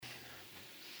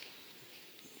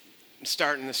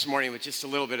starting this morning with just a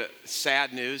little bit of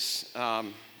sad news.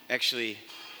 Actually,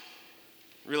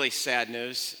 really sad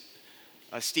news.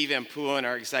 Steve Ampuan,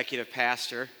 our executive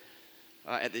pastor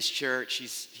at this church,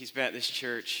 he's been at this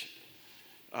church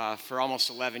for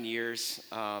almost 11 years.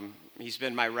 He's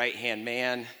been my right-hand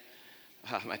man,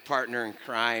 my partner in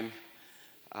crime,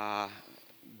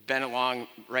 been along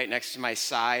right next to my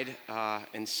side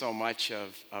in so much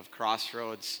of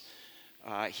Crossroads.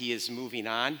 He is moving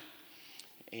on.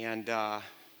 And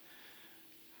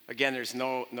again, there's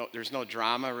no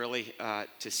drama really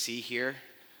to see here.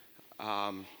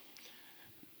 I've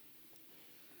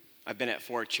been at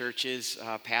 4 churches.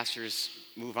 Pastors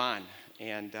move on,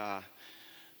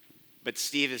 but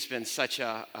Steve has been such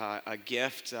a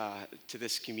gift to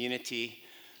this community.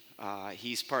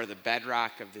 He's part of the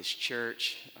bedrock of this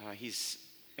church. He's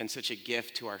been such a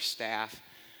gift to our staff.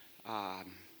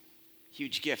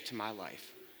 Huge gift to my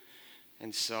life,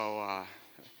 and so.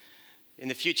 In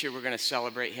the future, we're going to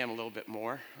celebrate him a little bit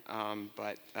more,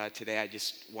 but today I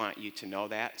just want you to know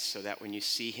that so that when you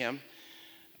see him,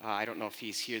 I don't know if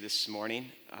he's here this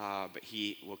morning, but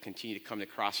he will continue to come to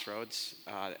Crossroads.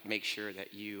 Make sure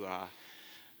that you,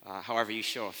 however you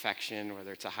show affection,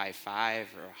 whether it's a high five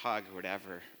or a hug or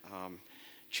whatever,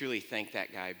 truly thank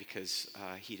that guy because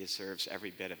he deserves every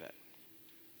bit of it.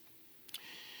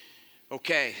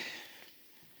 Okay,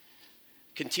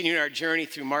 continuing our journey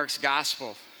through Mark's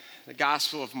Gospel. The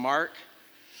Gospel of Mark.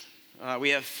 We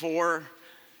have 4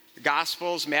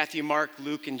 Gospels, Matthew, Mark,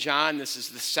 Luke, and John. This is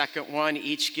the second one.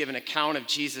 Each give an account of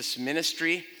Jesus'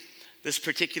 ministry. This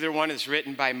particular one is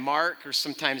written by Mark, or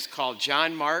sometimes called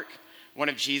John Mark, one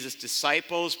of Jesus'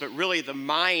 disciples. But really the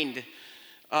mind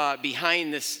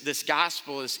behind this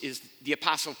Gospel is the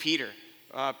Apostle Peter.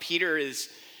 Peter is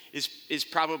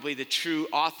probably the true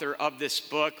author of this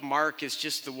book. Mark is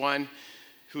just the one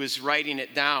who is writing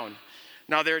it down.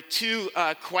 Now, there are 2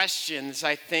 questions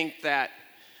I think that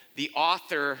the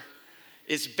author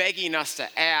is begging us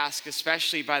to ask,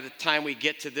 especially by the time we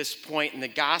get to this point in the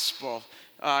gospel,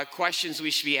 questions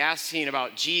we should be asking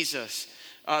about Jesus.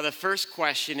 The first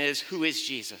question is, who is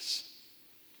Jesus?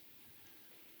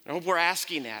 I hope we're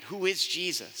asking that. Who is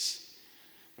Jesus?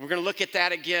 And we're going to look at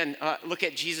that again, look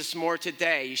at Jesus more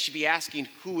today. You should be asking,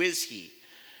 who is he?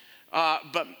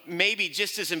 But maybe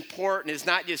just as important is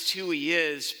not just who he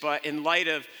is, but in light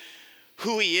of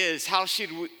who he is, how should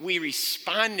we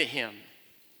respond to him?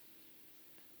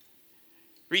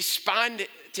 Respond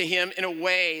to him in a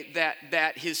way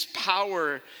that his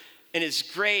power and his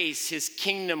grace, his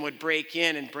kingdom would break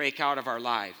in and break out of our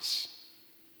lives.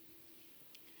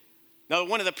 Now,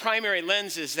 one of the primary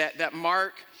lenses that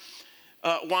Mark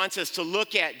wants us to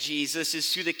look at Jesus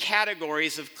is through the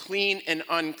categories of clean and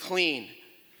unclean.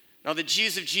 Now, the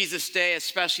Jews of Jesus' day,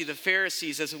 especially the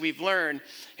Pharisees, as we've learned,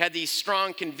 had these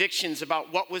strong convictions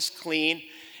about what was clean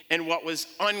and what was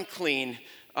unclean.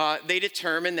 They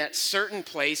determined that certain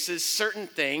places, certain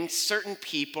things, certain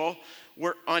people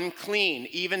were unclean,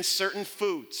 even certain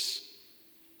foods.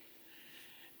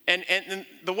 And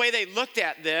the way they looked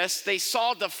at this, they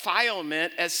saw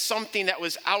defilement as something that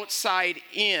was outside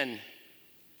in.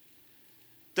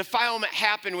 Defilement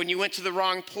happened when you went to the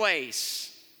wrong place,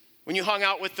 when you hung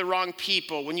out with the wrong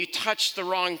people, when you touched the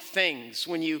wrong things,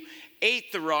 when you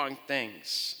ate the wrong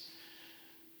things.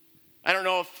 I don't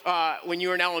know if when you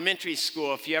were in elementary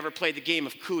school, if you ever played the game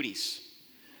of cooties.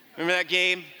 Remember that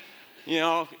game? You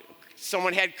know,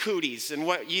 someone had cooties, and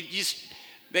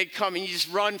they'd come and you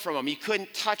just run from them. You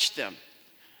couldn't touch them.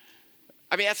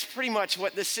 I mean, that's pretty much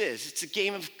what this is. It's a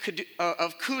game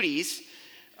of cooties.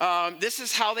 This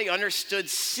is how they understood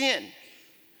sin.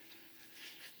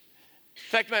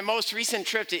 In fact, my most recent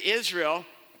trip to Israel,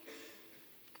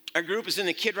 our group was in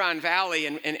the Kidron Valley,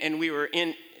 and we were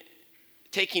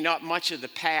taking up much of the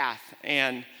path.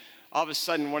 And all of a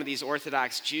sudden, one of these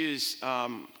Orthodox Jews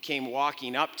came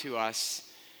walking up to us.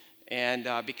 And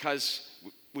because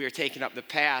we were taking up the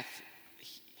path,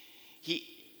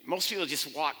 most people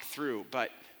just walk through. But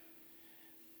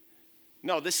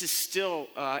no, this is still...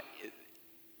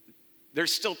 They're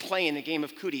still playing the game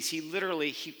of cooties. He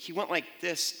literally, he went like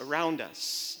this around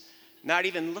us, not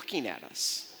even looking at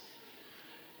us.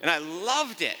 And I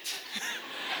loved it.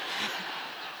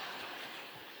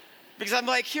 Because I'm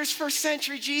like, here's first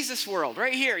century Jesus world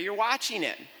right here. You're watching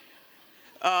it.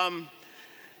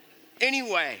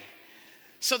 Anyway,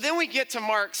 so then we get to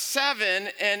Mark 7,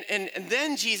 and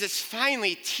then Jesus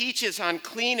finally teaches on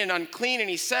clean and unclean, and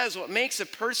he says what makes a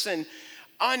person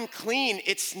unclean,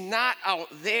 it's not out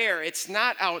there, it's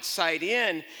not outside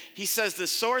in. He says the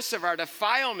source of our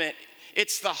defilement,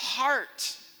 it's the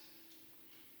heart.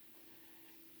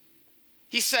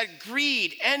 He said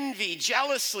greed, envy,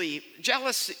 jealousy,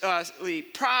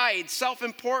 pride,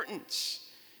 self-importance,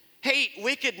 hate,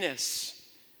 wickedness,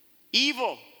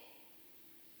 evil.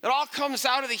 It all comes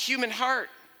out of the human heart.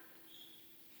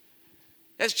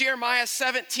 As Jeremiah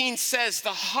 17 says, the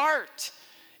heart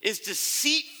is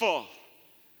deceitful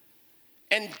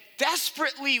and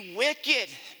desperately wicked.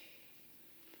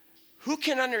 Who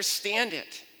can understand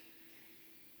it?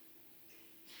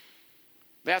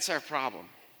 That's our problem.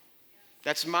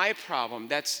 That's my problem.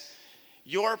 That's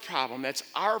your problem. That's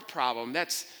our problem.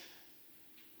 That's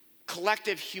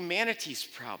collective humanity's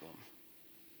problem.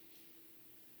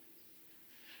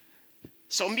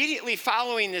 So immediately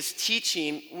following this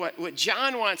teaching, what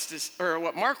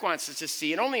Mark wants us to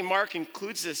see, and only Mark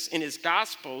includes this in his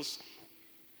Gospels,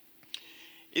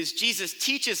 is Jesus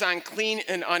teaches on clean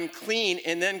and unclean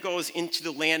and then goes into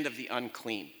the land of the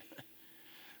unclean.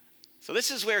 So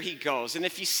this is where he goes. And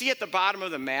if you see at the bottom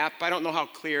of the map, I don't know how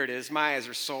clear it is. My eyes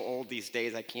are so old these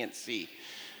days I can't see,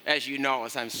 as you know,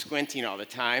 as I'm squinting all the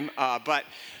time. But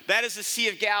that is the Sea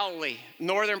of Galilee,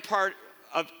 northern part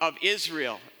of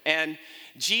Israel. And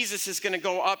Jesus is going to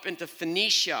go up into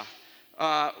Phoenicia,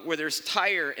 where there's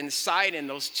Tyre and Sidon,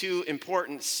 those two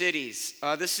important cities.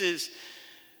 This is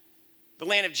the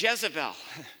land of Jezebel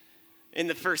in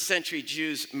the first century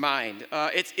Jews' mind.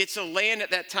 It's a land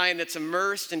at that time that's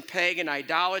immersed in pagan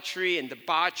idolatry and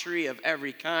debauchery of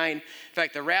every kind. In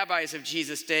fact, the rabbis of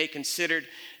Jesus' day considered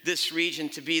this region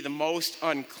to be the most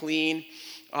unclean.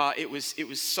 It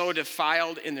was so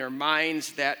defiled in their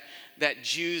minds that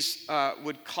Jews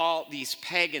would call these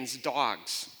pagans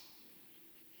dogs.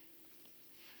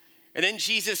 And then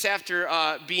Jesus, after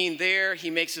being there, he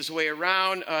makes his way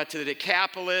around to the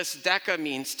Decapolis. Deca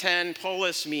means 10,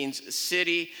 polis means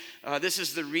city. This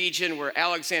is the region where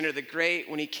Alexander the Great,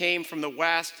 when he came from the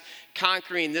west,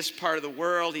 conquering this part of the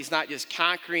world, he's not just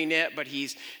conquering it, but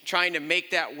he's trying to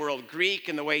make that world Greek.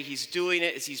 And the way he's doing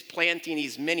it is he's planting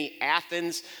these mini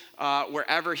Athens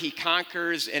wherever he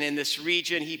conquers. And in this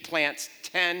region, he plants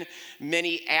 10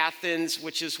 mini Athens,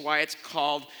 which is why it's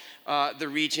called the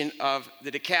region of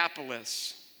the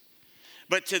Decapolis.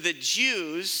 But to the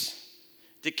Jews,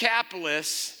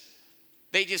 Decapolis,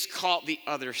 they just call it the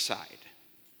other side.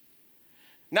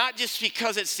 Not just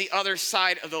because it's the other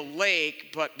side of the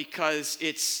lake, but because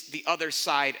it's the other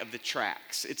side of the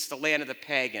tracks. It's the land of the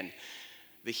pagan,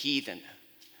 the heathen,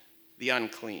 the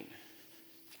unclean.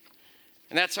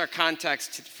 And that's our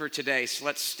context for today. So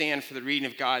let's stand for the reading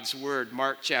of God's word,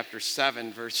 Mark chapter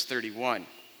 7, verse 31.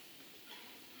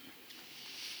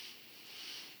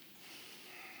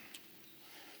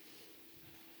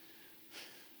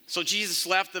 So Jesus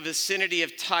left the vicinity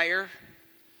of Tyre.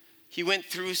 He went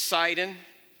through Sidon,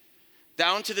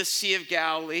 down to the Sea of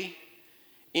Galilee,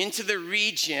 into the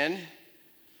region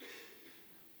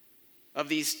of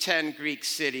these 10 Greek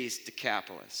cities,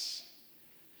 Decapolis.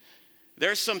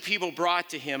 There some people brought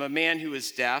to him a man who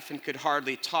was deaf and could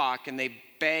hardly talk, and they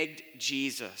begged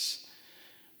Jesus,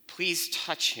 "Please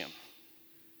touch him."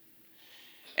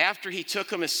 After he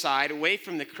took him aside, away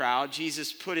from the crowd,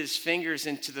 Jesus put his fingers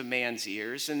into the man's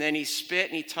ears, and then he spit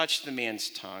and he touched the man's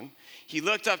tongue. He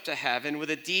looked up to heaven with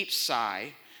a deep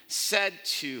sigh, said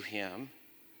to him,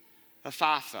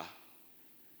 "Ephphatha,"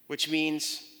 which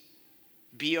means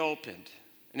be opened.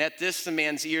 And at this, the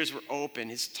man's ears were open,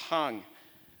 his tongue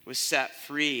was set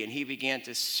free, and he began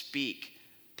to speak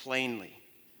plainly.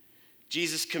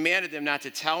 Jesus commanded them not to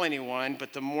tell anyone,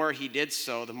 but the more he did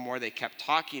so, the more they kept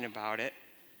talking about it.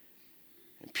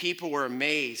 And people were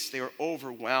amazed. They were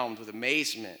overwhelmed with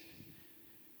amazement.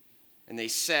 And they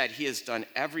said, "He has done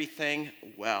everything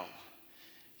well.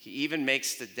 He even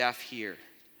makes the deaf hear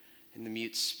and the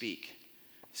mute speak."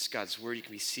 This is God's word. You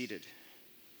can be seated.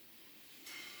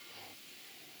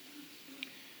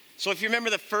 So if you remember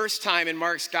the first time in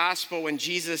Mark's gospel when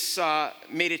Jesus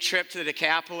made a trip to the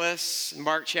Decapolis, in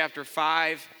Mark chapter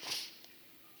 5,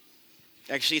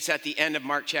 actually it's at the end of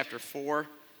Mark chapter 4.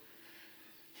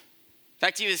 In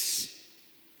fact, he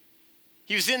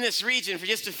was in this region for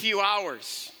just a few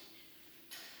hours.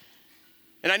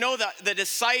 And I know that the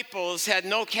disciples had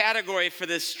no category for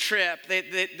this trip.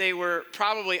 They were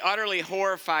probably utterly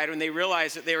horrified when they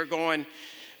realized that they were going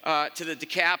to the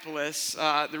Decapolis.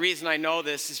 The reason I know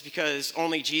this is because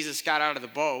only Jesus got out of the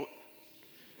boat.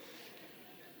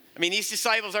 I mean, these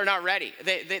disciples are not ready.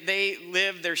 They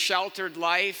live their sheltered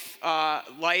life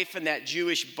in that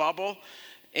Jewish bubble,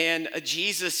 and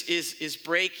Jesus is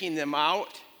breaking them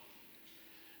out.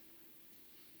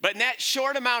 But in that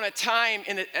short amount of time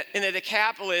in the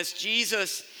Decapolis,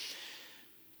 Jesus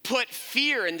put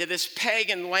fear into this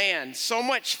pagan land. So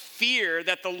much fear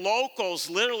that the locals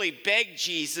literally begged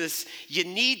Jesus, you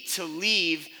need to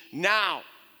leave now.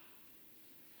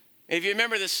 And if you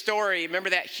remember the story, remember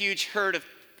that huge herd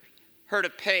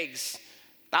of pigs,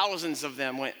 thousands of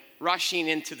them went rushing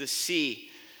into the sea.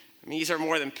 I mean, these are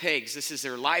more than pigs. This is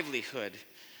their livelihood.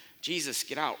 Jesus,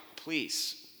 get out,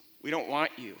 please. We don't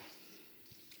want you.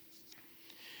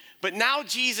 But now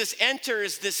Jesus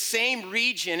enters this same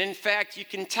region. In fact, you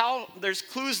can tell there's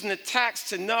clues in the text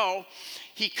to know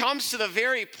he comes to the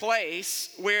very place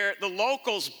where the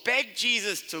locals beg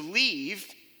Jesus to leave.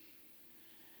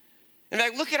 In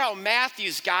fact, look at how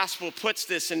Matthew's gospel puts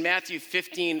this in Matthew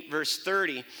 15, verse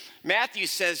 30. Matthew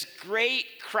says, great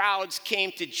crowds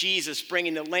came to Jesus,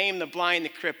 bringing the lame, the blind, the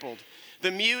crippled,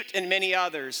 the mute, and many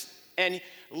others, and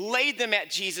laid them at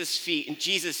Jesus' feet, and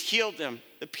Jesus healed them.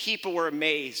 The people were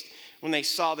amazed when they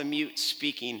saw the mute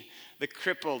speaking, the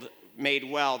crippled made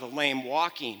well, the lame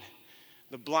walking,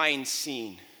 the blind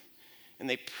seeing, and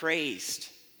they praised.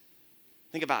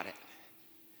 Think about it.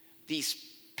 These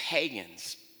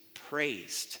pagans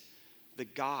praised the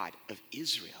God of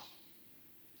Israel.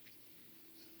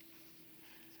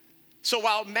 So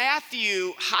while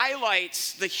Matthew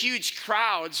highlights the huge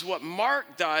crowds, what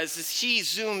Mark does is he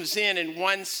zooms in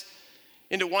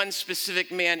into one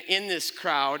specific man in this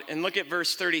crowd. And look at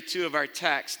verse 32 of our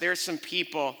text. There's some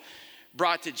people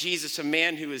brought to Jesus, a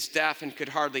man who was deaf and could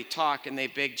hardly talk, and they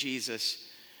begged Jesus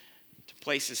to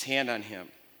place his hand on him.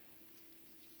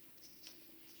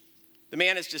 The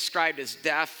man is described as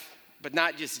deaf, but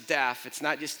not just deaf. It's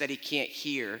not just that he can't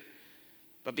hear,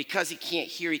 but because he can't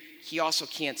hear, he also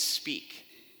can't speak.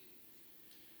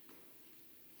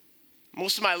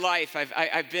 Most of my life,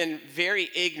 I've been very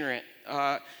ignorant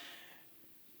to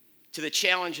the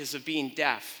challenges of being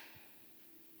deaf.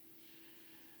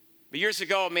 But years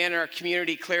ago, a man in our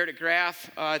community, Claire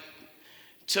DeGraff,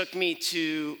 took me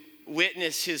to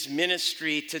witness his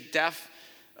ministry to deaf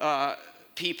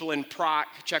people in Prague,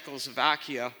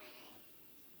 Czechoslovakia.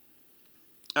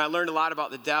 I learned a lot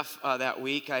about the deaf that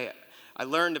week. I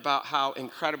learned about how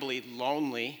incredibly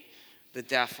lonely the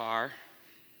deaf are.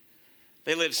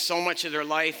 They live so much of their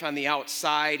life on the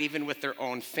outside, even with their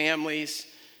own families.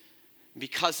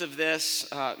 Because of this,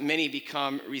 many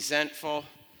become resentful,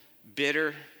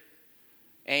 bitter,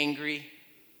 angry.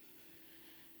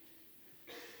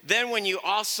 Then when you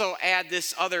also add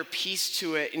this other piece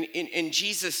to it, in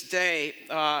Jesus' day,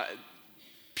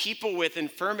 people with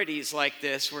infirmities like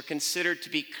this were considered to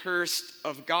be cursed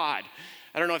of God.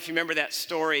 I don't know if you remember that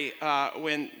story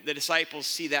when the disciples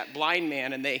see that blind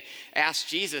man and they ask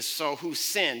Jesus, so who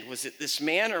sinned? Was it this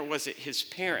man or was it his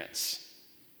parents?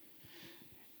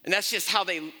 And that's just how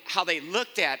they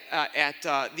looked at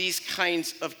these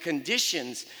kinds of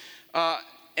conditions.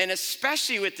 And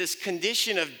especially with this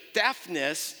condition of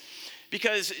deafness,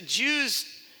 because Jews,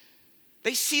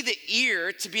 they see the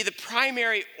ear to be the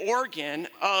primary organ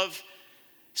of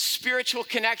spiritual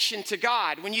connection to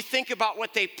God. When you think about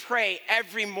what they pray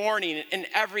every morning and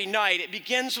every night, it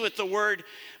begins with the word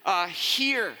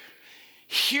hear.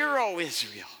 Hear, O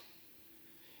Israel.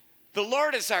 The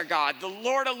Lord is our God, the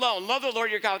Lord alone. Love the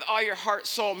Lord your God with all your heart,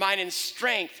 soul, mind, and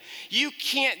strength. You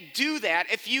can't do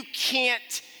that if you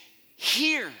can't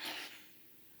hear.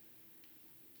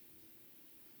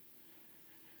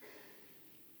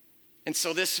 And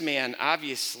so this man,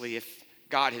 obviously, if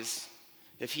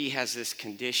he has this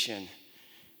condition,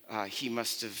 he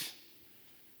must have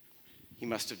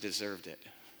deserved it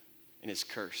and is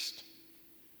cursed.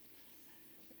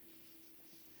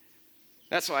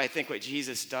 That's why I think what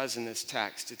Jesus does in this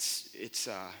text, it's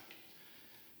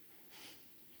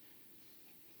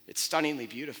stunningly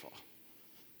beautiful.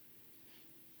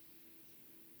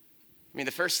 I mean,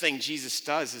 the first thing Jesus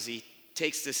does is he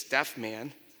takes this deaf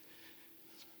man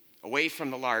away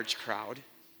from the large crowd.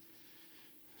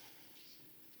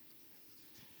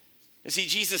 You see,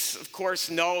 Jesus, of course,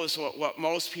 knows what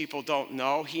most people don't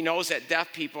know. He knows that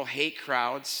deaf people hate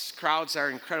crowds. Crowds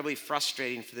are incredibly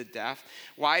frustrating for the deaf.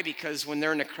 Why? Because when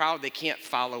they're in a crowd, they can't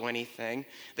follow anything.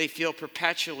 They feel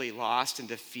perpetually lost and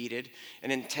defeated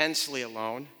and intensely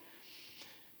alone.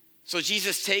 So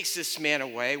Jesus takes this man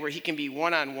away where he can be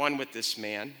one-on-one with this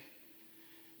man.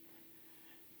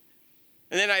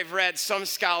 And then I've read some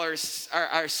scholars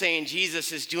are saying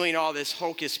Jesus is doing all this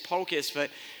hocus pocus, but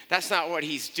that's not what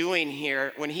he's doing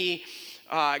here. When he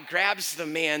grabs the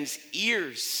man's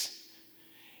ears,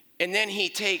 and then he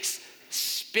takes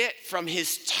spit from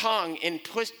his tongue and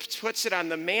puts it on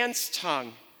the man's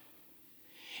tongue.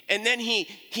 And then he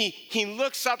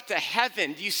looks up to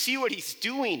heaven. Do you see what he's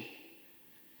doing?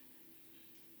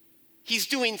 He's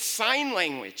doing sign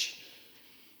language.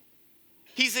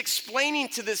 He's explaining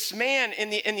to this man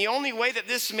in the only way that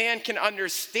this man can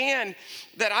understand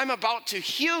that I'm about to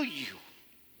heal you.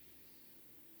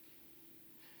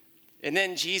 And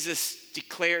then Jesus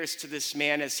declares to this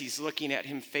man as he's looking at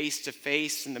him face to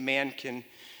face, and the man can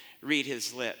read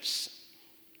his lips.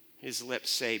 His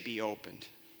lips say, "Be opened."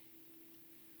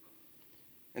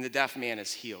 And the deaf man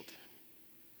is healed.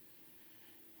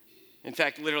 In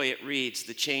fact, literally it reads,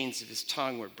 the chains of his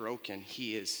tongue were broken.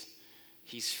 He's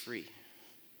free.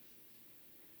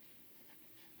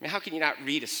 I mean, how can you not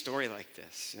read a story like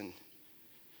this and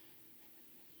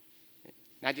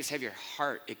not just have your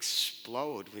heart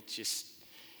explode with just,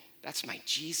 that's my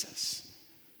Jesus.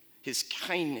 His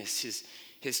kindness,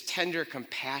 his tender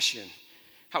compassion,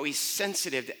 how he's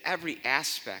sensitive to every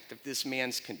aspect of this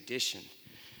man's condition.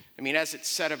 I mean, as it's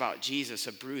said about Jesus,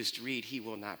 a bruised reed he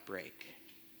will not break.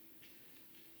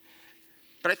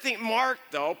 But I think Mark,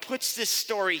 though, puts this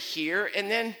story here, and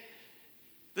then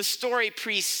the story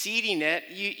preceding it,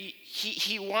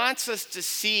 he wants us to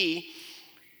see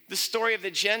the story of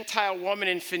the Gentile woman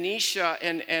in Phoenicia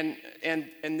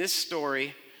and this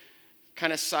story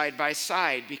kind of side by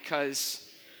side, because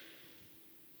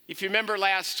if you remember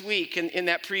last week in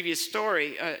that previous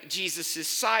story, Jesus is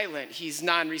silent, he's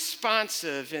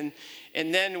non-responsive, and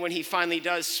then when he finally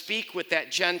does speak with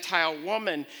that Gentile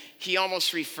woman, he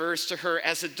almost refers to her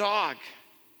as a dog.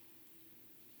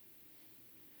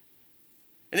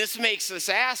 And this makes us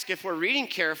ask, if we're reading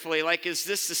carefully, like, is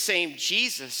this the same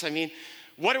Jesus? I mean,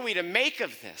 what are we to make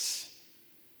of this?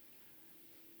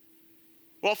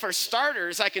 Well, for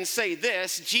starters, I can say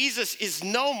this: Jesus is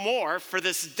no more for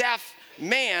this deaf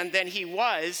man than he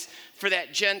was for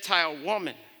that Gentile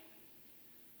woman.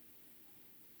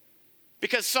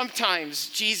 Because sometimes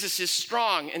Jesus is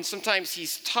strong, and sometimes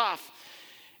he's tough,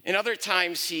 and other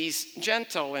times he's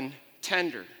gentle and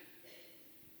tender.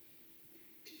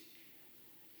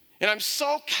 And I'm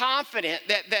so confident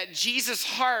that Jesus'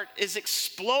 heart is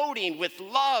exploding with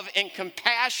love and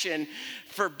compassion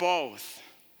for both.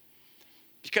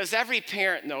 Because every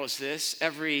parent knows this,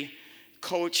 every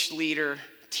coach, leader,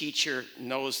 teacher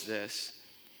knows this.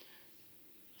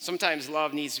 Sometimes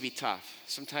love needs to be tough.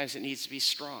 Sometimes it needs to be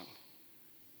strong.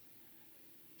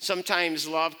 Sometimes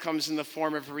love comes in the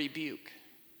form of a rebuke.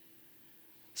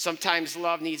 Sometimes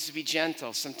love needs to be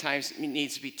gentle. Sometimes it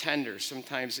needs to be tender.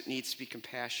 Sometimes it needs to be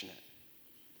compassionate.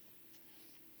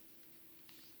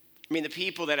 I mean, the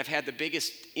people that have had the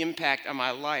biggest impact on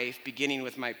my life, beginning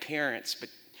with my parents, but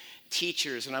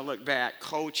teachers, and I look back,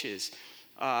 coaches,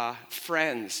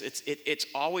 friends, it's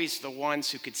always the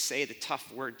ones who could say the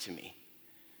tough word to me.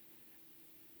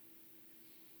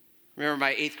 Remember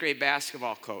my 8th grade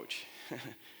basketball coach.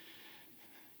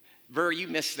 Burr, you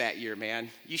missed that year, man.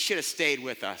 You should have stayed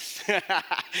with us.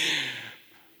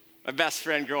 My best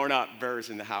friend growing up, Burr's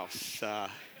in the house. Do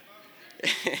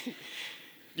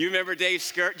you remember Dave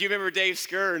Skur? Do you remember Dave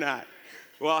Skur or not?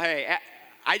 Well, hey,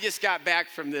 I just got back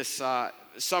from this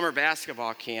summer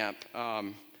basketball camp,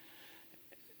 and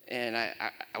I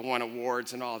won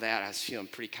awards and all that. I was feeling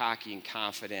pretty cocky and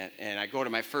confident, and I go to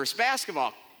my first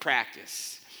basketball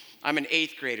practice. I'm an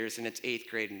 8th grader, and it's 8th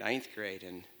grade and 9th grade,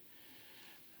 and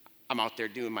I'm out there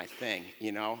doing my thing,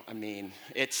 you know? I mean,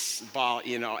 it's ball,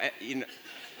 you know.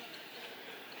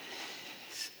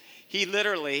 He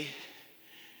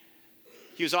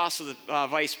was also the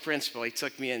vice principal. He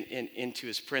took me into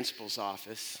his principal's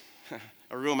office,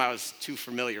 a room I was too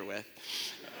familiar with.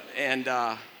 And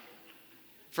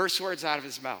first words out of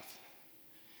his mouth: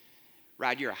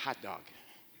 "Rod, you're a hot dog."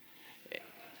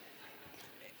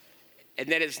 And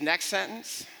then his next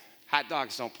sentence: "Hot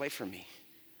dogs don't play for me."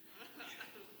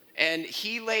 And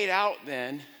he laid out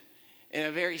then, in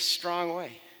a very strong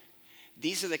way,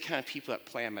 these are the kind of people that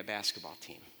play on my basketball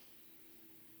team.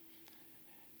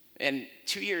 And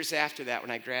 2 years after that, when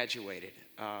I graduated,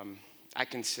 I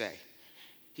can say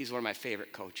he's one of my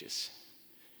favorite coaches.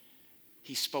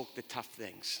 He spoke the tough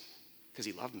things because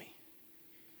he loved me.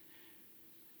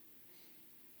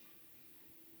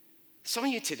 Some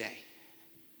of you today,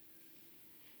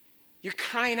 you're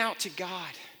crying out to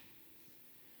God.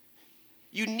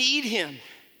 You need him.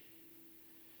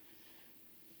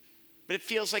 But it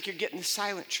feels like you're getting the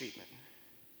silent treatment.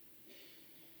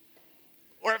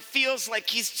 Or it feels like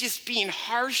he's just being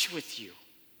harsh with you.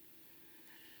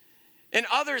 And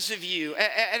others of you,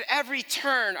 at every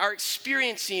turn, are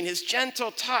experiencing his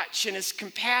gentle touch and his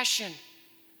compassion.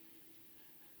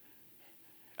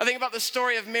 I think about the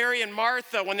story of Mary and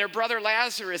Martha when their brother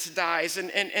Lazarus dies, and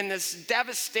this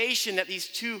devastation that these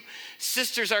two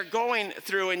sisters are going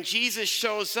through, and Jesus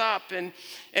shows up, and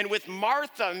with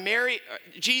Martha,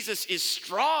 Jesus is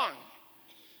strong.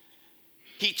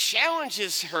 He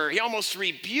challenges her. He almost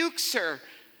rebukes her.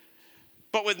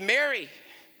 But with Mary,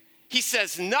 he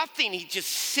says nothing. He just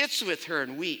sits with her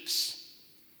and weeps.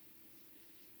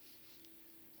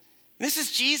 This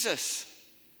is Jesus.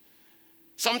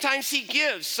 Sometimes he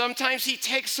gives. Sometimes he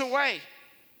takes away.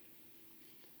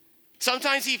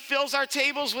 Sometimes he fills our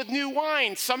tables with new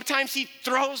wine. Sometimes he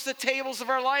throws the tables of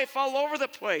our life all over the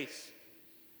place.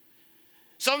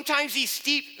 Sometimes he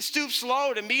stoops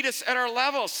low to meet us at our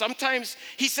level. Sometimes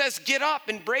he says, get up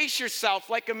and brace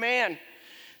yourself like a man.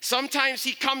 Sometimes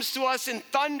he comes to us in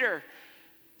thunder.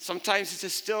 Sometimes it's a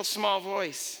still small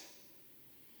voice.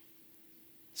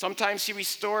 Sometimes he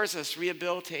restores us,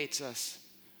 rehabilitates us.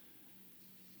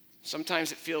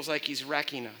 Sometimes it feels like he's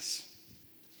wrecking us.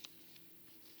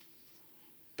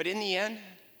 But in the end,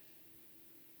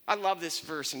 I love this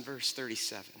verse in verse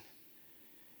 37,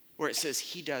 where it says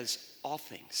he does all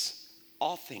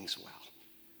things well.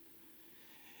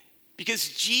 Because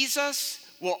Jesus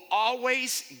will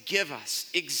always give us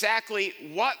exactly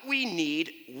what we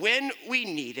need when we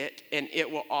need it, and it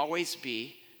will always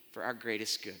be for our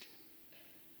greatest good.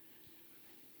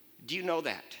 Do you know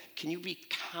that? Can you be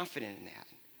confident in that?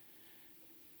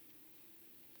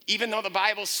 Even though the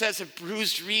Bible says a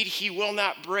bruised reed he will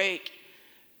not break,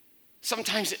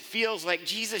 sometimes it feels like,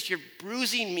 Jesus, you're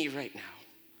bruising me right now.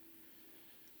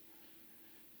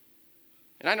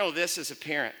 And I know this as a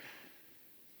parent.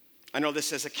 I know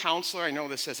this as a counselor. I know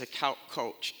this as a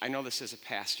coach. I know this as a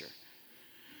pastor.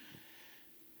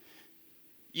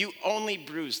 You only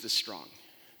bruise the strong.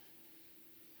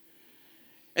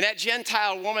 And that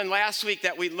Gentile woman last week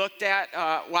that we looked at,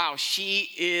 wow, she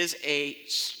is a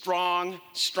strong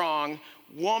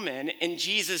woman, and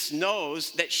Jesus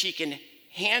knows that she can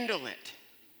handle it.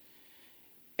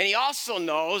 And he also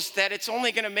knows that it's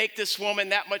only going to make this woman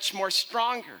that much more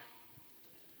stronger.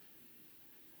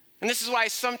 And this is why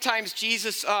sometimes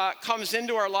Jesus comes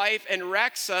into our life and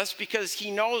wrecks us, because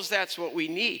he knows that's what we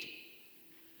need.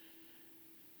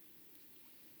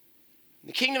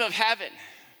 The kingdom of heaven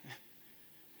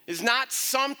is not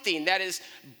something that is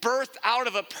birthed out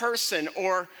of a person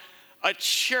or a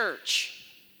church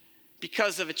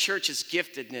because of a church's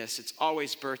giftedness. It's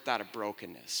always birthed out of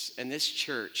brokenness. And this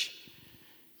church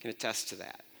can attest to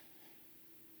that.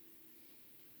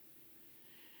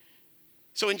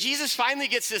 So when Jesus finally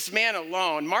gets this man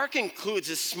alone, Mark includes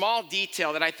a small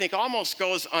detail that I think almost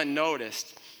goes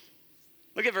unnoticed.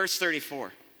 Look at verse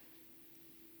 34.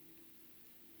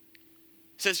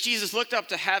 It says, Jesus looked up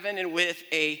to heaven and with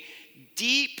a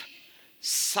deep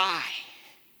sigh.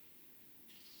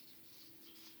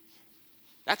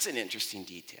 That's an interesting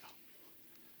detail.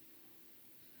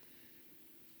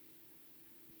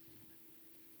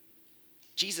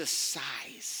 Jesus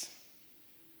sighs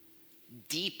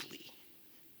deeply.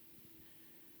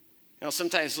 You know,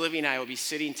 sometimes Livy and I will be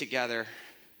sitting together,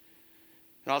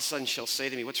 and all of a sudden she'll say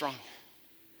to me, "What's wrong?"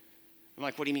 I'm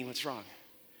like, "What do you mean, what's wrong?"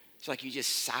 It's like, "You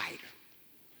just sighed."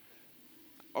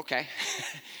 Okay.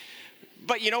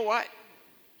 But you know what?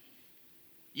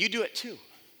 You do it too.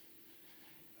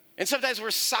 And sometimes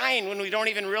we're sighing when we don't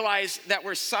even realize that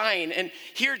we're sighing. And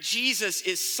here Jesus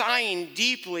is sighing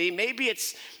deeply. Maybe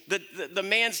it's the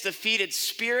man's defeated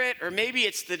spirit, or maybe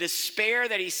it's the despair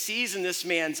that he sees in this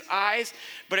man's eyes,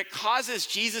 but it causes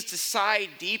Jesus to sigh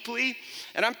deeply.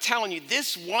 And I'm telling you,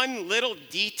 this one little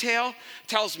detail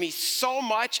tells me so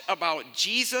much about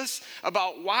Jesus,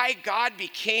 about why God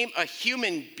became a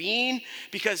human being,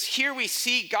 because here we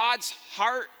see God's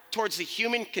heart towards the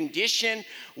human condition.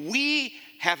 We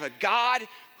have a God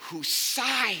who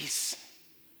sighs.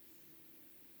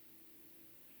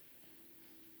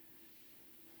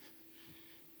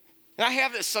 And I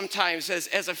have this sometimes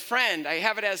as a friend. I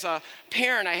have it as a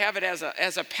parent. I have it as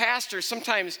a pastor.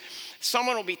 Sometimes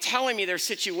someone will be telling me their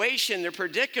situation, their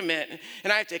predicament,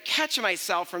 and I have to catch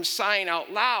myself from sighing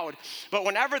out loud. But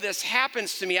whenever this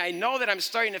happens to me, I know that I'm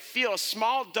starting to feel a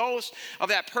small dose of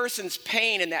that person's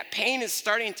pain, and that pain is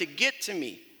starting to get to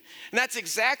me. And that's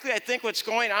exactly, I think, what's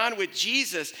going on with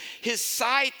Jesus. His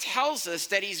sigh tells us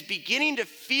that he's beginning to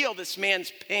feel this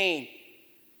man's pain.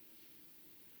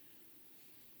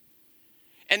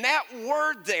 And that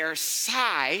word there,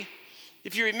 sigh,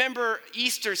 if you remember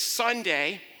Easter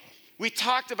Sunday, we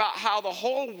talked about how the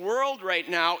whole world right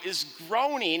now is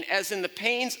groaning as in the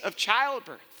pains of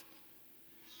childbirth.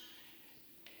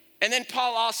 And then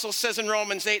Paul also says in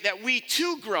Romans 8 that we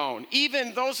too groan.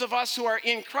 Even those of us who are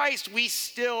in Christ, we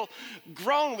still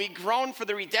groan. We groan for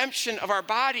the redemption of our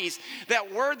bodies.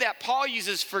 That word that Paul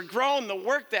uses for groan, the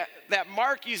word that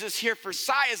Mark uses here for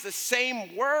sigh, is the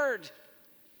same word.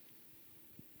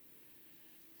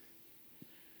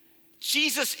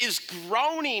 Jesus is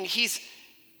groaning. He's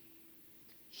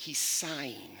he's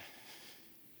sighing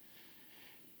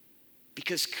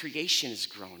because creation is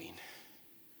groaning.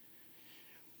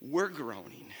 We're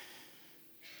groaning.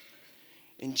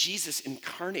 And Jesus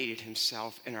incarnated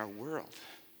himself in our world.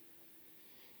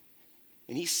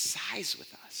 And he sighs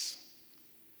with us.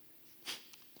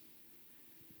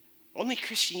 Only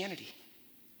Christianity.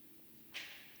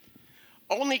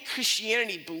 Only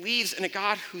Christianity believes in a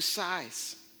God who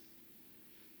sighs.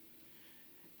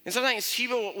 And sometimes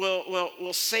people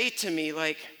will say to me,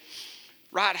 like,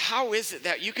 Rod, how is it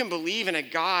that you can believe in a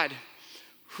God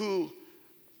who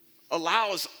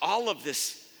allows all of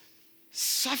this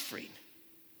suffering?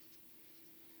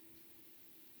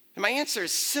 And my answer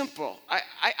is simple.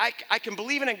 I can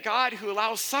believe in a God who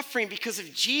allows suffering because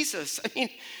of Jesus. I mean,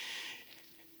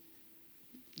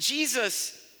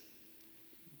 Jesus,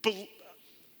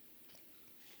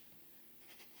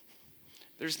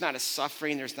 there's not a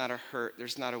suffering, there's not a hurt,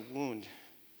 there's not a wound,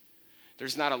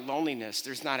 there's not a loneliness,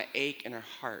 there's not an ache in our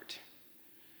heart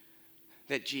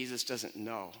that Jesus doesn't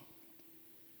know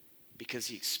because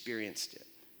he experienced it.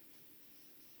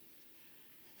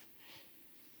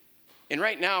 And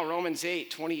right now, Romans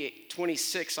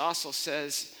 8:26 also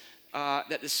says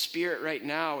that the Spirit right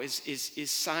now is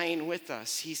sighing with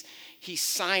us. He's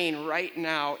sighing right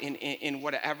now in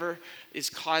whatever is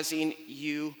causing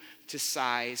you to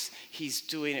sighs. He's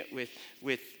doing it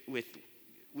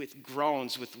with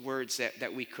groans, with words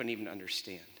that we couldn't even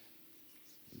understand.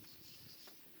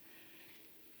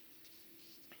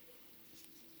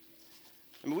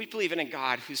 I mean, we believe in a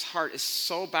God whose heart is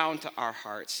so bound to our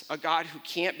hearts, a God who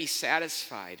can't be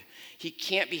satisfied. He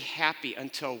can't be happy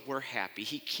until we're happy.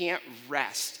 He can't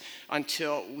rest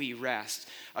until we rest.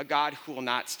 A God who will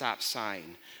not stop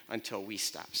sighing until we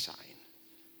stop sighing.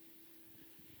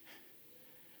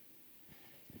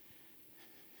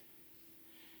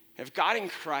 If God in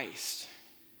Christ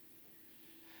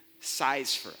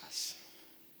sighs for us,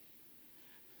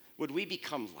 would we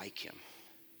become like him?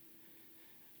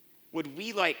 Would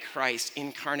we, like Christ,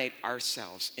 incarnate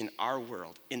ourselves in our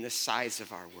world, in the sighs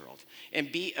of our world, and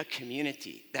be a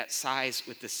community that sighs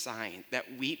with the sighing,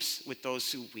 that weeps with those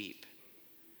who weep?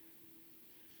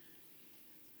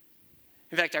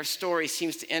 In fact, our story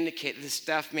seems to indicate that this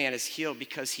deaf man is healed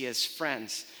because he has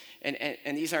friends.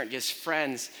 And these aren't just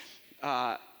friends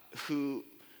who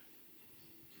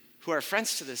are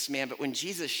friends to this man, but when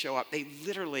Jesus show up, they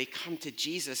literally come to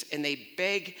Jesus and they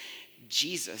beg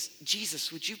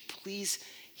Jesus, would you please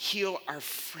heal our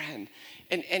friend?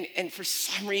 And for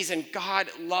some reason, God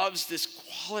loves this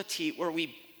quality where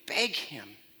we beg him.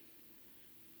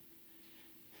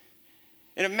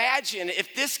 And imagine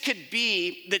if this could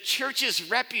be the church's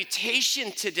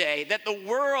reputation today, that the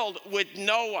world would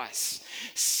know us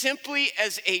simply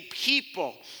as a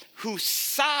people who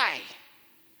sigh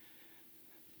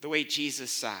the way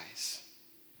Jesus sighs.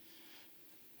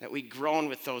 That we groan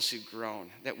with those who groan,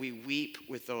 that we weep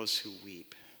with those who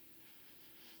weep.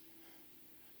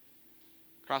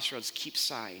 Crossroads, keep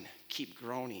sighing, keep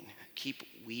groaning, keep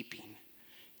weeping,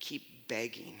 keep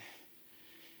begging.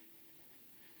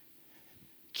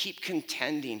 Keep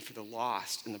contending for the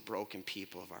lost and the broken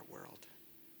people of our world.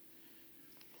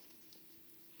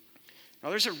 Now,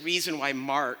 there's a reason why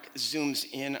Mark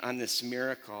zooms in on this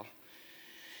miracle.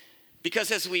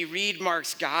 Because as we read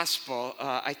Mark's gospel,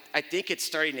 I think it's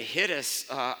starting to hit us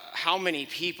how many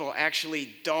people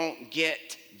actually don't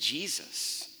get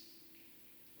Jesus.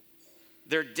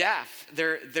 They're deaf.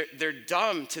 They're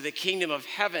dumb to the kingdom of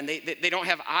heaven. They don't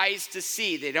have eyes to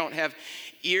see. They don't have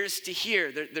ears to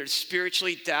hear. They're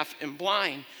spiritually deaf and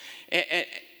blind.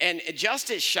 And just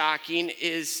as shocking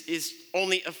is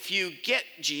only a few get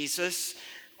Jesus.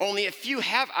 Only a few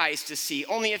have eyes to see.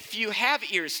 Only a few have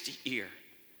ears to hear.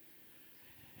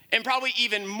 And probably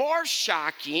even more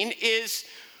shocking is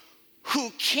who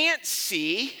can't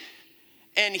see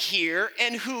and hear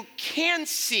and who can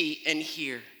see and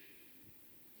hear.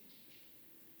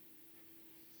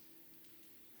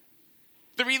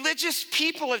 The religious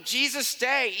people of Jesus'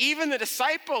 day, even the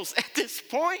disciples at this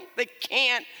point, they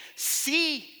can't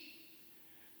see.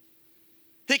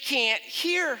 They can't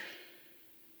hear.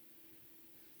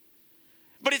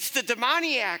 But it's the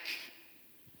demoniac.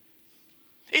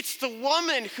 It's the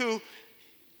woman who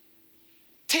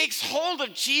takes hold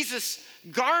of Jesus'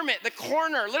 garment, the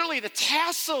corner, literally the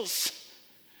tassels,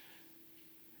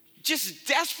 just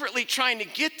desperately trying to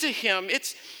get to him.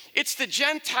 It's the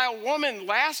Gentile woman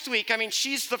last week. I mean,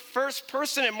 she's the first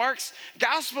person in Mark's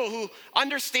gospel who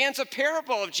understands a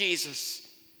parable of Jesus.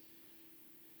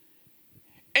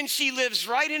 And she lives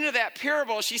right into that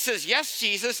parable. She says, yes,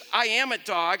 Jesus, I am a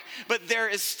dog, but there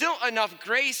is still enough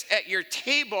grace at your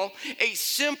table. A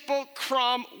simple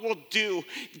crumb will do.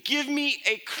 Give me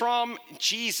a crumb,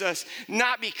 Jesus,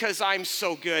 not because I'm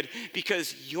so good,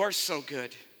 because you're so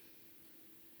good.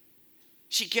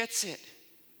 She gets it.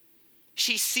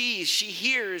 She sees, she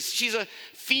hears. She's a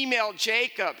female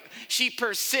Jacob. She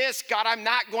persists. God, I'm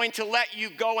not going to let you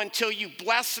go until you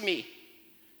bless me.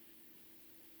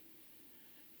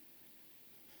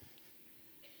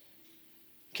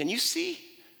 Can you see?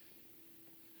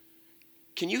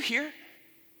 Can you hear?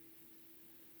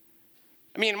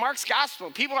 I mean, in Mark's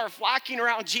gospel, people are flocking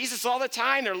around Jesus all the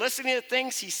time. They're listening to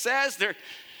things he says. They're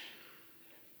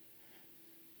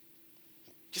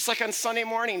just like on Sunday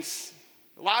mornings.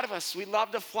 A lot of us, we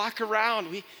love to flock around.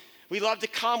 We love to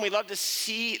come. We love to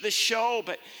see the show.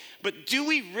 But do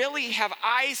we really have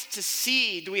eyes to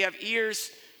see? Do we have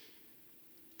ears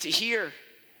to hear?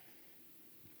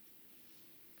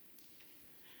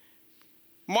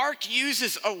 Mark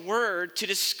uses a word to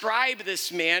describe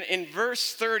this man in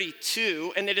verse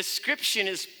 32, and the description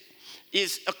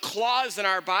is a clause in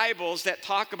our Bibles that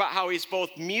talk about how he's both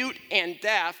mute and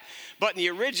deaf, but in the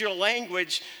original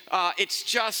language, it's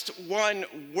just one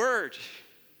word.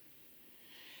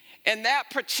 And that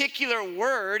particular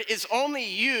word is only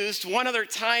used one other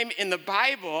time in the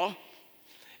Bible,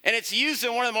 and it's used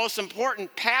in one of the most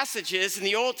important passages in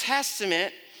the Old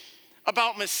Testament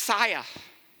about Messiah.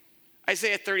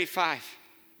 Isaiah 35.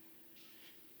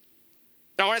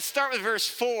 Now I want to start with verse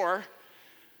 4.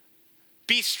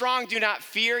 Be strong, do not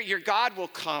fear, your God will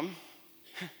come.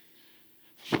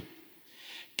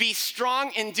 Be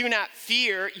strong and do not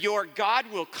fear, your God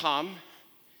will come.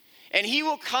 And he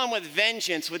will come with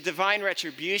vengeance, with divine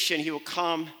retribution. He will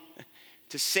come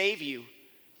to save you.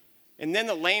 And then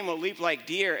the lame will leap like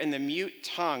deer, and the mute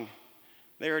tongue,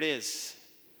 there it is,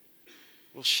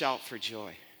 will shout for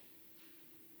joy.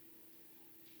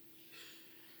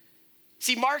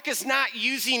 See, Mark is not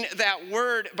using that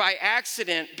word by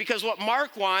accident, because what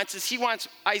Mark wants is he wants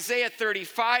Isaiah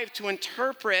 35 to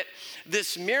interpret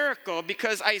this miracle,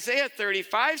 because Isaiah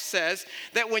 35 says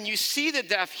that when you see the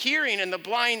deaf hearing and the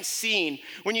blind seeing,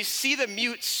 when you see the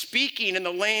mute speaking and the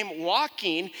lame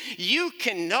walking, you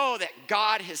can know that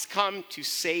God has come to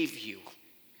save you.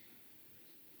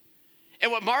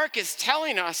 And what Mark is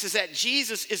telling us is that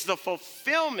Jesus is the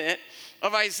fulfillment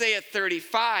of Isaiah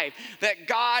 35, that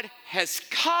God has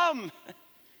come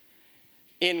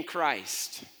in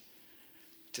Christ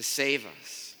to save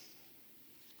us.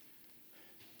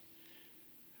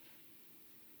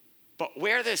 But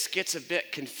where this gets a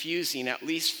bit confusing, at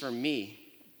least for me,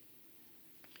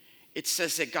 it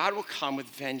says that God will come with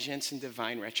vengeance and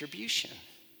divine retribution.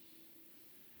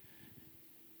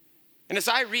 And as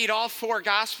I read all four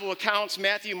gospel accounts,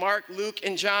 Matthew, Mark, Luke,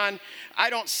 and John, I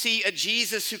don't see a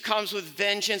Jesus who comes with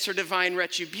vengeance or divine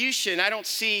retribution. I don't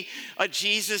see a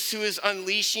Jesus who is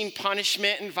unleashing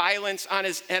punishment and violence on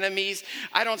his enemies.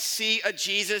 I don't see a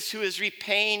Jesus who is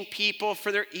repaying people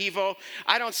for their evil.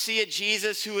 I don't see a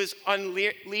Jesus who is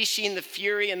unleashing the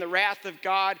fury and the wrath of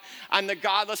God on the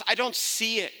godless. I don't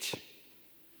see it.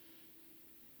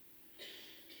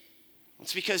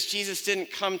 It's because Jesus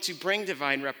didn't come to bring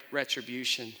divine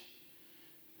retribution.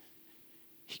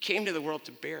 He came to the world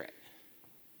to bear it.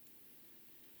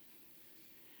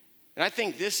 And I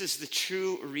think this is the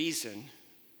true reason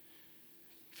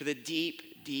for the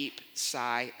deep, deep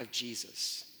sigh of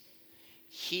Jesus.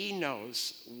 He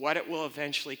knows what it will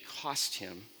eventually cost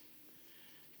him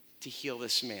to heal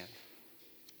this man.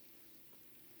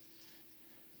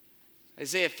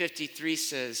 Isaiah 53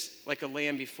 says, like a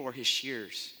lamb before his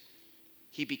shears,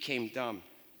 he became dumb.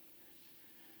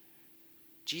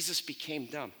 Jesus became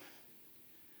dumb,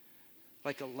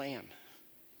 like a lamb,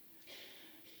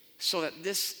 so that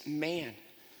this man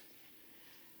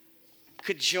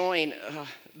could join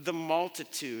the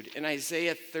multitude in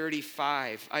Isaiah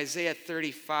 35. Isaiah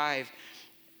 35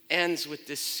 ends with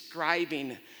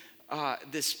describing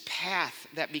this path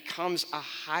that becomes a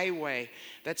highway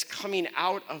that's coming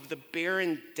out of the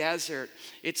barren desert.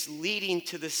 It's leading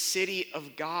to the city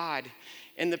of God.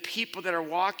 And the people that are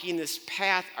walking this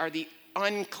path are the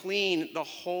unclean, the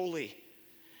holy.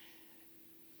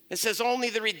 It says only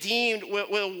the redeemed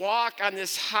will walk on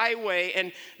this highway,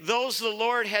 and those the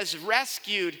Lord has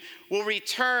rescued will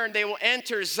return. They will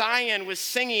enter Zion with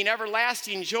singing.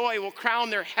 Everlasting joy will crown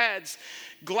their heads.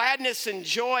 Gladness and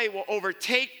joy will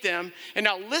overtake them. And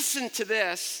now listen to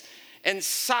this. And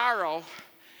sorrow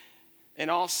and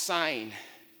all sighing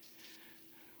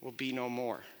will be no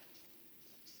more.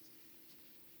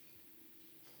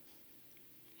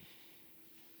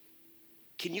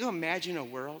 Can you imagine a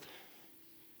world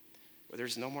where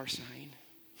there's no more sign,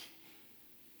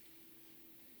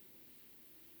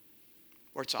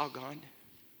 where it's all gone.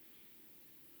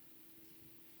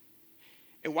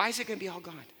 And why is it going to be all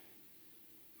gone?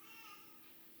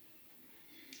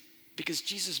 Because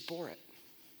Jesus bore it.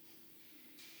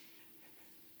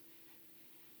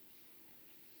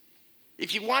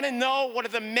 If you want to know what are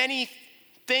the many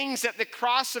things that the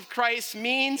cross of Christ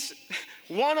means,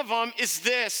 one of them is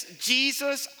this: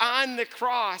 Jesus on the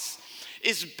cross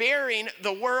is bearing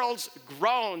the world's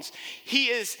groans. He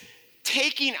is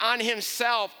taking on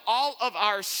himself all of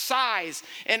our sighs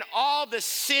and all the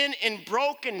sin and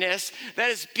brokenness that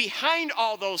is behind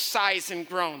all those sighs and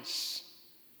groans.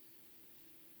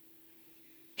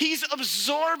 He's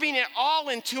absorbing it all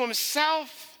into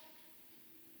himself.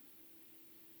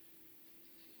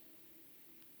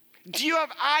 Do you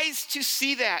have eyes to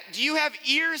see that? Do you have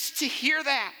ears to hear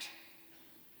that?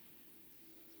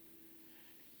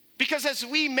 Because as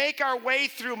we make our way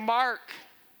through Mark,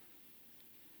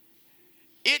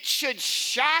 it should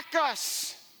shock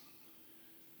us.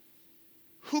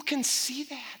 Who can see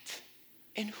that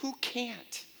and who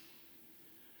can't?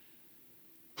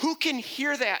 Who can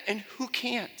hear that and who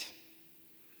can't?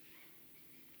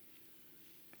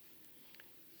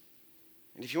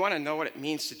 And if you want to know what it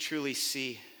means to truly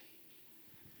see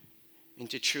and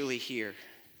to truly hear,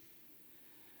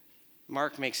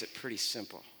 Mark makes it pretty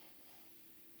simple.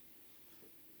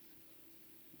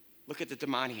 Look at the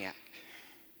demoniac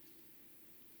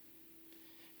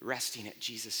resting at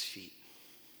Jesus' feet.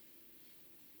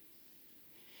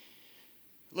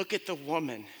 Look at the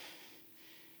woman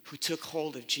who took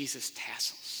hold of Jesus'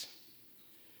 tassels.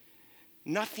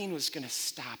 Nothing was going to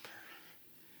stop her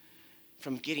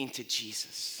from getting to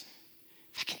Jesus.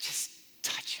 If I can just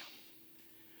touch him,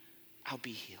 I'll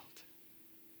be healed.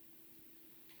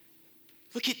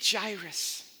 Look at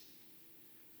Jairus.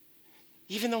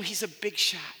 Even though he's a big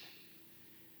shot,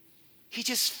 he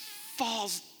just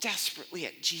falls desperately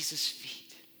at Jesus'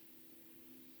 feet.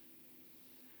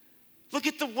 Look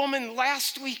at the woman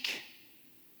last week.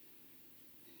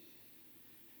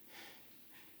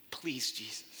 Please,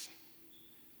 Jesus,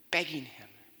 begging him.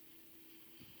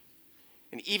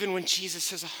 And even when Jesus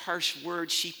says a harsh word,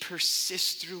 she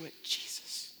persists through it.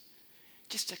 Jesus,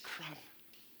 just a crumb.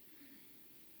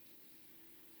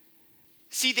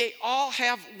 See, they all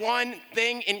have one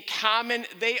thing in common.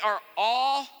 They are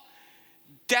all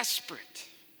desperate.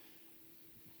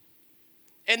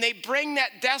 And they bring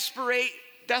that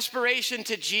desperation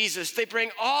to Jesus. They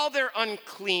bring all their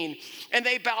unclean, and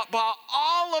they bow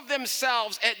all of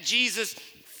themselves at Jesus'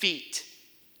 feet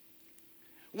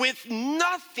with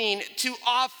nothing to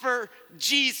offer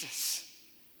Jesus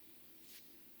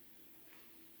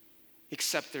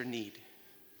except their need,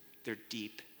 their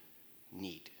deep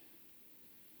need.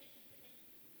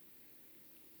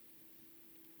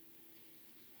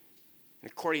 And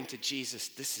according to Jesus,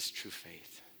 this is true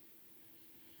faith.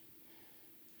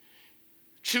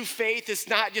 True faith is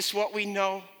not just what we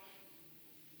know.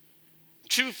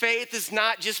 True faith is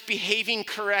not just behaving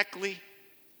correctly.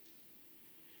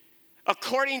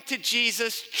 According to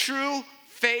Jesus, true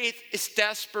faith is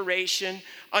desperation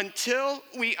until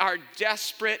we are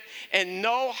desperate and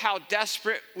know how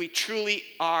desperate we truly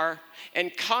are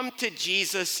and come to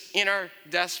Jesus in our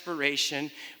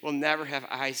desperation. We'll never have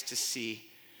eyes to see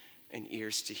and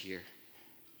ears to hear.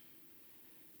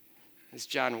 As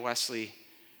John Wesley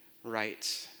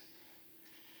writes,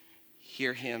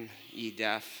 "Hear him, ye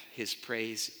deaf, his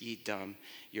praise, ye dumb,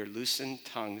 your loosened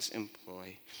tongues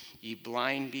employ. Ye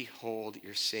blind, behold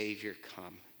your Savior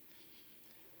come,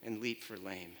 and leap for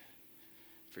lame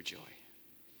for joy."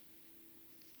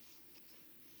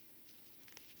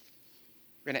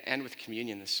 We're going to end with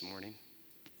communion this morning.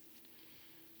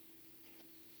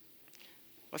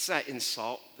 Let's not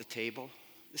insult the table.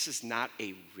 This is not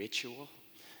a ritual.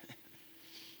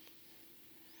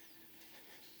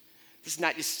 This is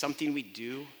not just something we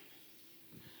do.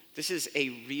 This is a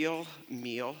real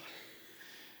meal.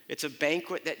 It's a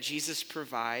banquet that Jesus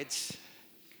provides.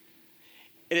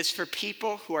 It is for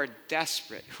people who are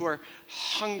desperate, who are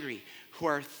hungry, who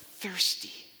are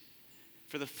thirsty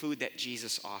for the food that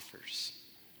Jesus offers.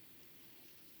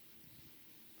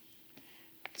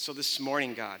 So this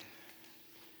morning, God,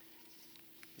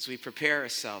 as we prepare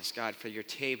ourselves, God, for your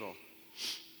table,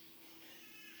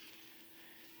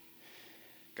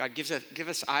 God, give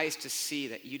us eyes to see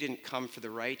that you didn't come for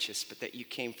the righteous, but that you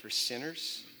came for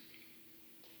sinners.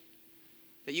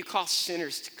 That you call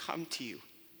sinners to come to you.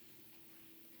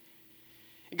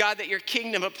 God, that your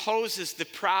kingdom opposes the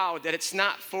proud, that it's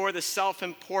not for the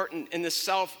self-important and the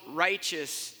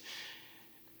self-righteous,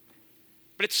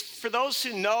 But it's for those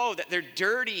who know that they're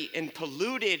dirty and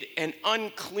polluted and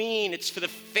unclean. It's for the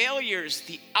failures,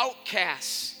 the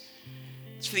outcasts.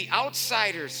 It's for the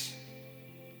outsiders.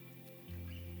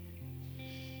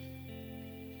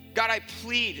 God, I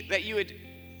plead that you would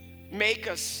make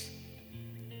us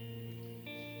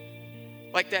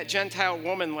like that Gentile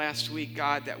woman last week,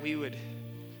 God, that we would,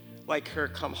 like her,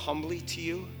 come humbly to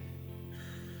you.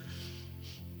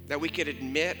 That we could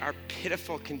admit our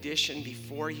pitiful condition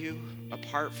before you,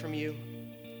 apart from you.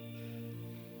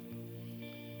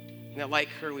 And that like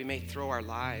her, we may throw our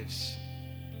lives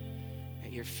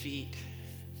at your feet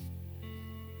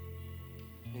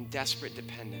in desperate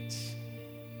dependence.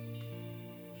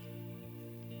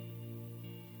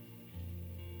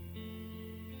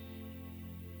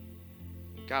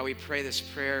 God, we pray this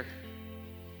prayer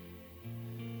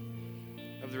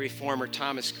of the reformer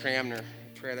Thomas Cranmer,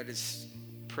 a prayer that is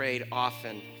prayed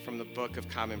often from the Book of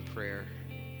Common Prayer.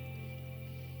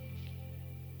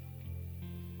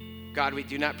 God, we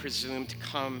do not presume to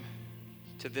come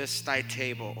to this thy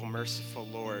table, O merciful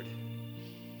Lord,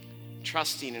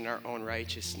 trusting in our own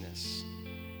righteousness,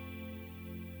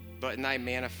 but in thy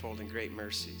manifold and great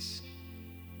mercies.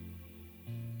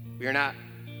 We are not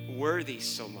worthy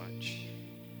so much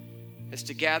as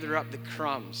to gather up the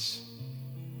crumbs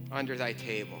under thy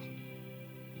table.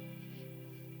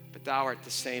 But thou art the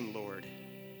same Lord,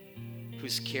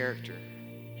 whose character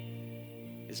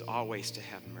is always to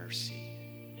have mercy.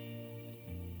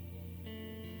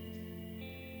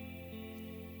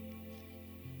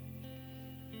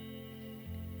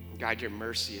 God, your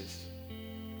mercy is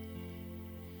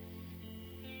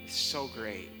so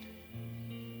great.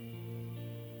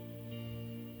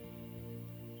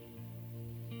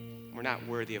 We're not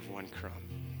worthy of one crumb.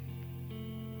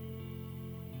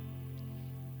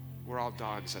 We're all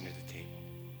dogs under the table.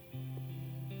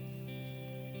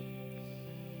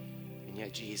 And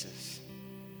yet, Jesus,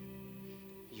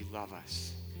 you love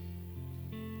us.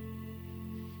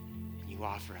 And you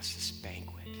offer us this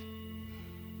banquet.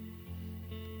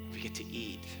 We get to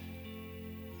eat.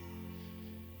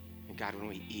 And God, when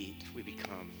we eat, we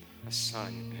become a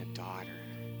son and a daughter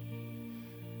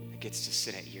that gets to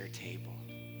sit at your table.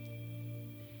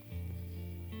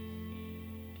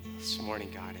 This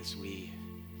morning, God, as we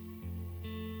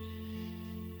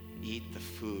eat the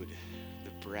food,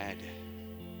 the bread,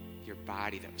 your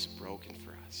body that was broken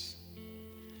for us,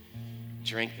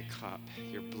 drink the cup,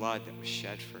 your blood that was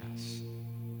shed for us,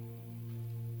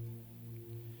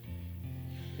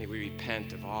 may we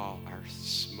repent of all our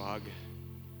smug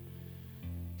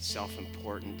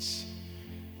self-importance,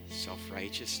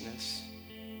 self-righteousness,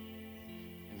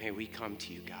 and may we come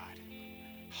to you, God,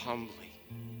 humbly,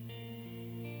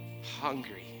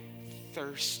 hungry,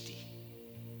 thirsty.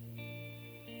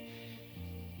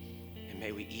 And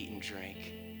may we eat and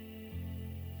drink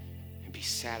and be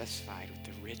satisfied with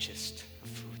the richest of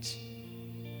foods.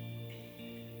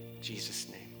 In Jesus'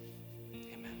 name.